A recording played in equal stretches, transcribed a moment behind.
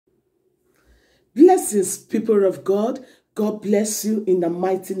Blessings, people of God. God bless you in the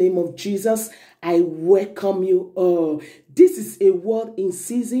mighty name of Jesus. I welcome you all. This is a word in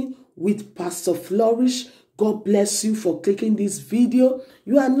season with Pastor Flourish. God bless you for clicking this video.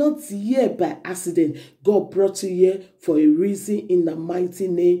 You are not here by accident. God brought you here for a reason in the mighty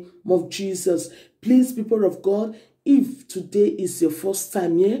name of Jesus. Please, people of God, if today is your first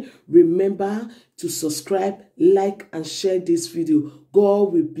time here, remember to subscribe, like, and share this video.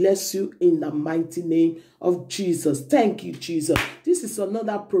 God will bless you in the mighty name of Jesus. Thank you, Jesus. This is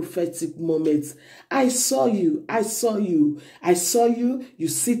another prophetic moment. I saw you. You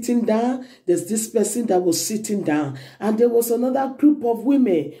sitting down. There's this person that was sitting down. And there was another group of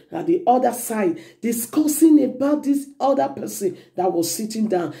women at the other side discussing about this other person that was sitting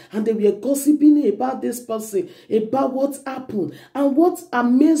down. And they were gossiping about this person, about what happened. And what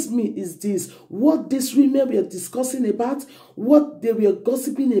amazed me is this. What these women were discussing about, what they were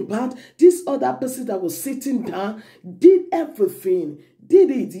gossiping about, this other person that was sitting down did everything.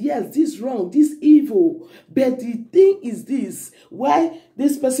 Did it. Yes, this wrong, this evil. But the thing is this. Why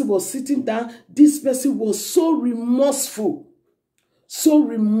this person was sitting down, this person was so remorseful. So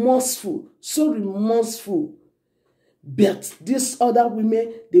remorseful. So remorseful. But these other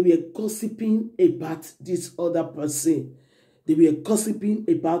women, they were gossiping about this other person. They were gossiping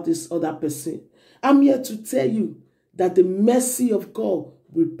about this other person. I'm here to tell you that the mercy of God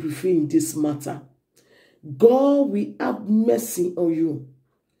will prevail in this matter. God will have mercy on you.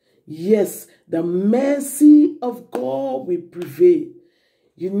 Yes, the mercy of God will prevail.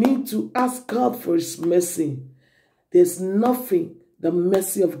 You need to ask God for his mercy. There's nothing the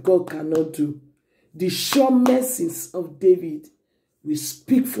mercy of God cannot do. The sure mercies of David will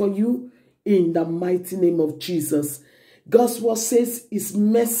speak for you in the mighty name of Jesus. God's word says his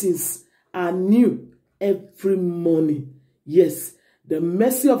mercies are new every morning. Yes, the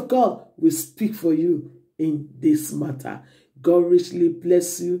mercy of God will speak for you in this matter. God richly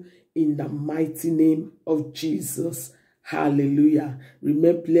bless you in the mighty name of Jesus. Hallelujah.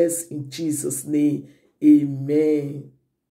 Remain blessed in Jesus' name. Amen.